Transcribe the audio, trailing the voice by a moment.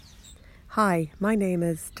Hi, my name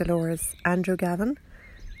is Dolores Andrew Gavin.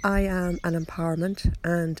 I am an empowerment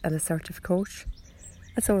and an assertive coach,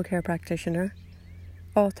 a soul care practitioner,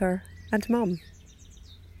 author and mum.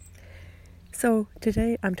 So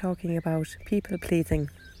today I'm talking about people pleasing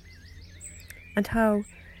and how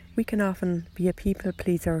we can often be a people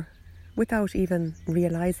pleaser without even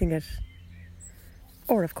realising it.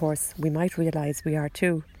 Or of course we might realise we are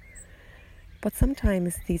too. But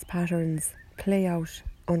sometimes these patterns play out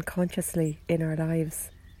unconsciously in our lives.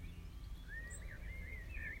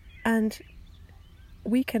 And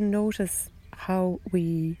we can notice how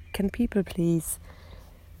we can people please,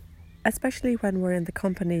 especially when we're in the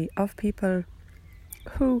company of people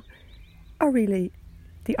who are really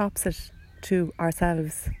the opposite to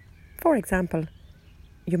ourselves. For example,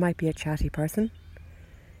 you might be a chatty person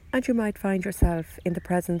and you might find yourself in the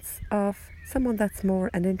presence of someone that's more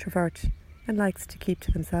an introvert and likes to keep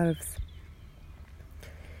to themselves.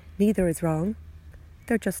 Neither is wrong.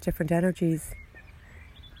 They're just different energies,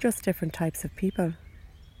 just different types of people.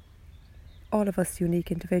 All of us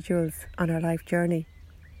unique individuals on our life journey.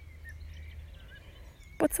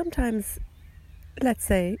 But sometimes, let's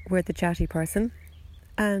say we're the chatty person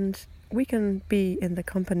and we can be in the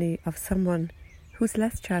company of someone who's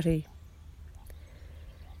less chatty.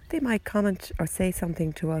 They might comment or say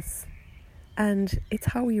something to us, and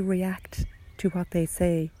it's how we react to what they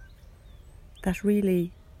say that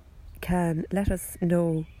really can let us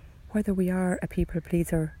know whether we are a people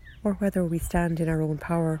pleaser or whether we stand in our own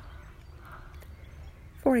power.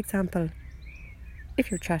 For example, if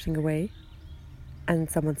you're chatting away and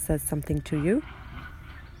someone says something to you,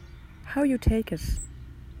 how you take it.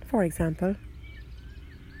 For example,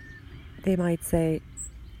 they might say,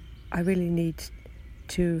 I really need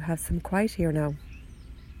to have some quiet here now.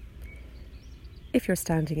 If you're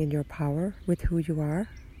standing in your power with who you are,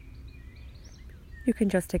 you can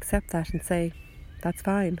just accept that and say, that's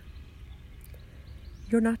fine.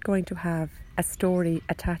 You're not going to have a story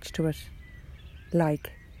attached to it,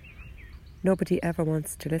 like, nobody ever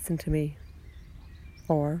wants to listen to me,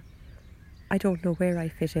 or I don't know where I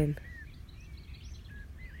fit in.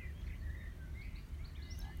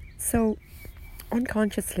 So,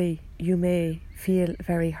 unconsciously, you may feel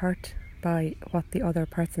very hurt by what the other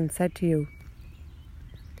person said to you.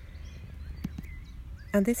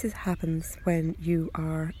 And this happens when you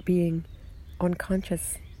are being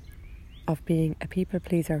unconscious of being a people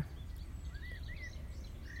pleaser.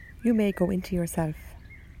 You may go into yourself,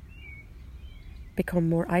 become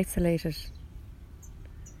more isolated.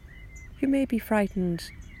 You may be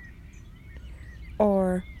frightened,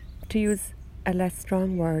 or to use a less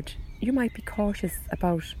strong word, you might be cautious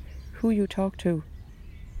about who you talk to,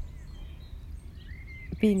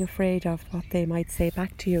 being afraid of what they might say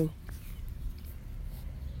back to you.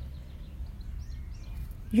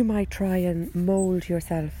 You might try and mould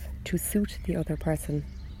yourself to suit the other person.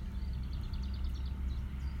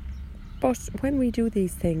 But when we do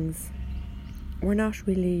these things, we're not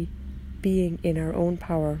really being in our own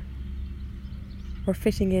power. We're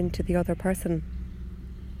fitting into the other person.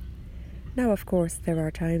 Now, of course, there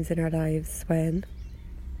are times in our lives when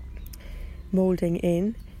moulding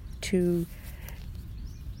in to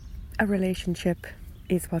a relationship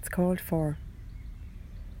is what's called for.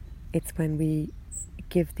 It's when we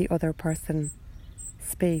give the other person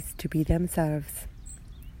space to be themselves.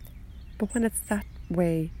 But when it's that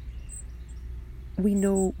way, we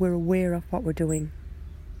know we're aware of what we're doing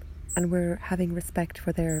and we're having respect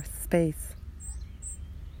for their space.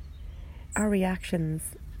 Our reactions,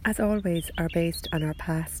 as always, are based on our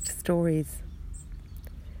past stories.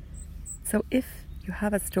 So if you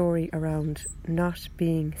have a story around not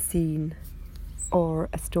being seen, or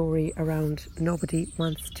a story around nobody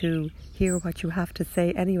wants to hear what you have to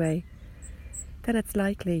say anyway, then it's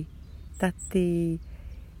likely that the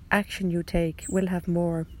action you take will have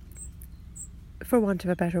more, for want of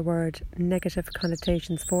a better word, negative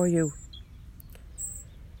connotations for you.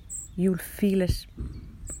 You'll feel it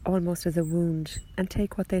almost as a wound and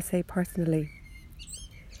take what they say personally.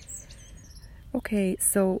 Okay,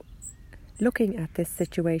 so looking at this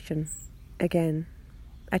situation, again,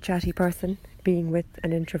 a chatty person being with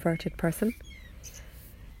an introverted person,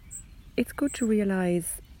 it's good to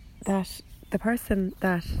realise that the person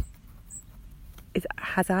that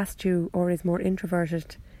has asked you or is more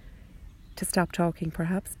introverted to stop talking,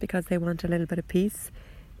 perhaps because they want a little bit of peace,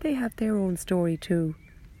 they have their own story too.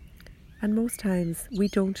 And most times we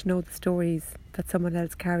don't know the stories that someone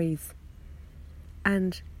else carries.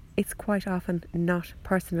 And it's quite often not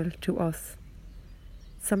personal to us.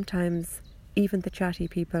 Sometimes even the chatty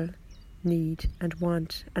people need and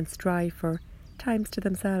want and strive for times to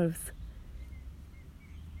themselves.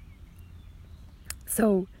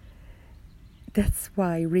 So that's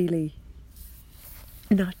why really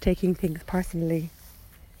not taking things personally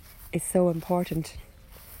is so important.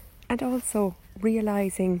 And also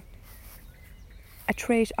realising a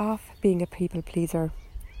trait of being a people pleaser.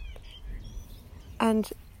 And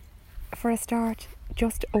for a start,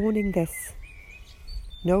 just owning this.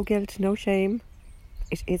 No guilt, no shame.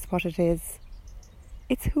 It is what it is.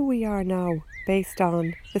 It's who we are now, based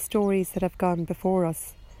on the stories that have gone before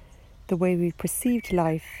us, the way we perceived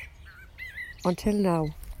life until now.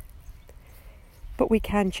 But we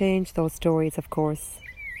can change those stories, of course.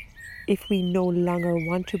 If we no longer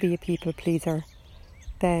want to be a people pleaser,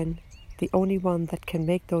 then the only one that can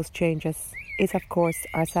make those changes is, of course,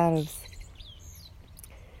 ourselves.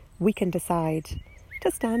 We can decide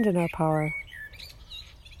to stand in our power.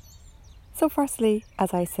 So firstly,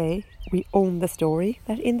 as I say, we own the story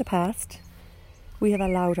that in the past we have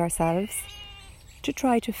allowed ourselves to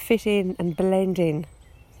try to fit in and blend in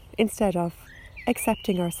instead of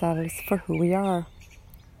accepting ourselves for who we are.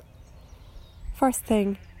 First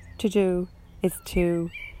thing to do is to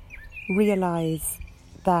realise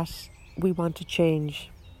that we want to change.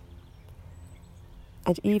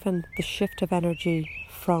 And even the shift of energy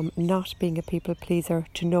from not being a people pleaser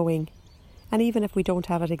to knowing, and even if we don't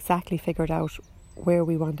have it exactly figured out where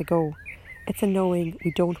we want to go, it's a knowing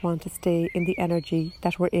we don't want to stay in the energy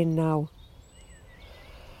that we're in now.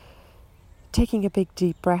 Taking a big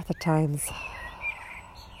deep breath at times,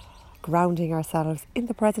 grounding ourselves in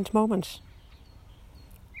the present moment.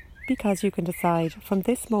 Because you can decide from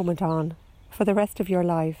this moment on, for the rest of your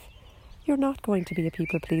life, you're not going to be a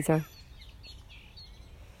people pleaser.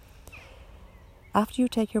 After you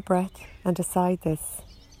take your breath and decide this,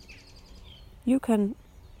 you can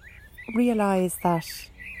realise that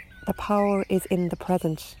the power is in the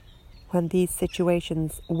present when these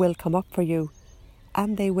situations will come up for you,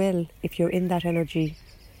 and they will if you're in that energy.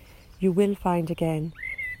 You will find again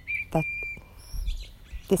that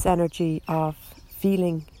this energy of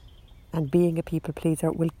feeling and being a people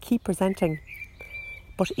pleaser will keep presenting,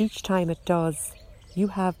 but each time it does, you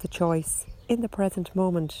have the choice in the present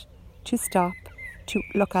moment to stop, to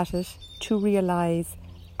look at it, to realise,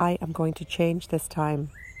 I am going to change this time.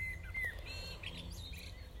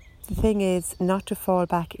 The thing is not to fall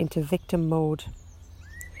back into victim mode.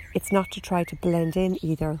 It's not to try to blend in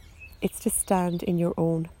either. It's to stand in your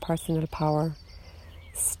own personal power.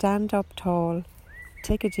 Stand up tall,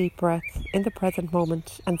 take a deep breath in the present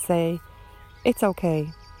moment and say, it's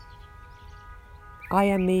okay. I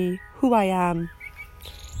am me, who I am,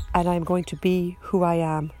 and I'm going to be who I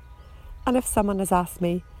am. And if someone has asked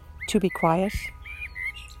me to be quiet,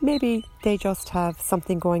 maybe they just have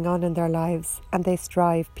something going on in their lives and they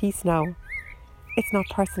strive peace now. It's not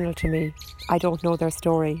personal to me. I don't know their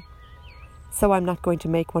story. So I'm not going to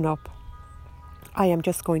make one up. I am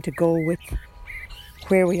just going to go with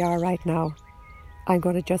where we are right now. I'm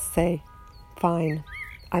going to just say, fine,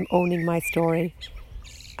 I'm owning my story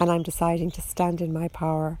and I'm deciding to stand in my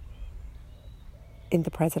power in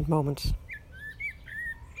the present moment.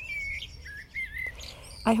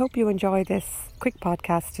 I hope you enjoy this quick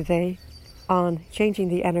podcast today on changing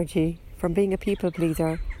the energy from being a people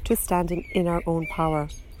pleaser to standing in our own power.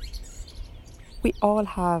 We all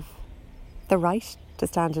have the right to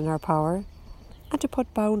stand in our power and to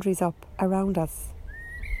put boundaries up around us.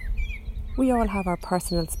 We all have our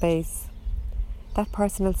personal space. That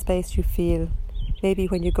personal space you feel maybe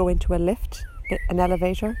when you go into a lift, an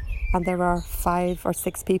elevator, and there are 5 or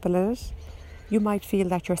 6 people in it, you might feel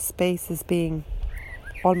that your space is being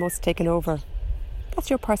almost taken over.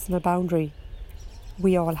 That's your personal boundary.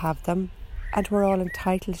 We all have them, and we're all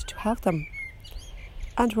entitled to have them.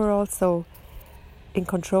 And we're also in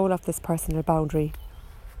control of this personal boundary.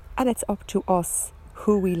 And it's up to us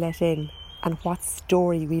who we let in and what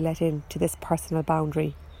story we let in to this personal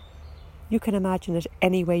boundary. You can imagine it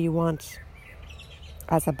any way you want,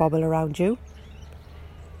 as a bubble around you,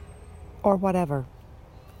 or whatever.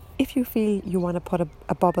 If you feel you want to put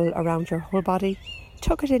a bubble around your whole body,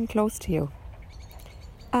 tuck it in close to you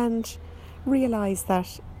and realise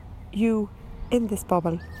that you, in this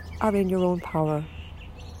bubble, are in your own power.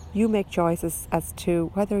 You make choices as to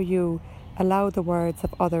whether you allow the words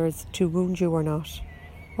of others to wound you or not,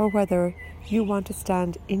 or whether you want to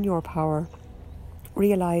stand in your power,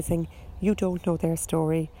 realising you don't know their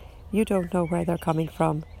story, you don't know where they're coming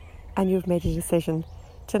from, and you've made a decision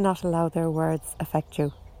to not allow their words affect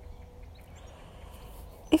you.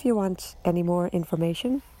 If you want any more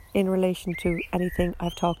information in relation to anything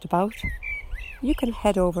I've talked about, you can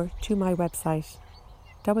head over to my website,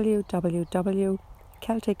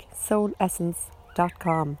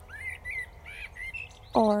 www.celticsoulessence.com,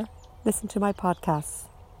 or listen to my podcasts.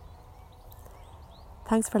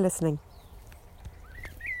 Thanks for listening.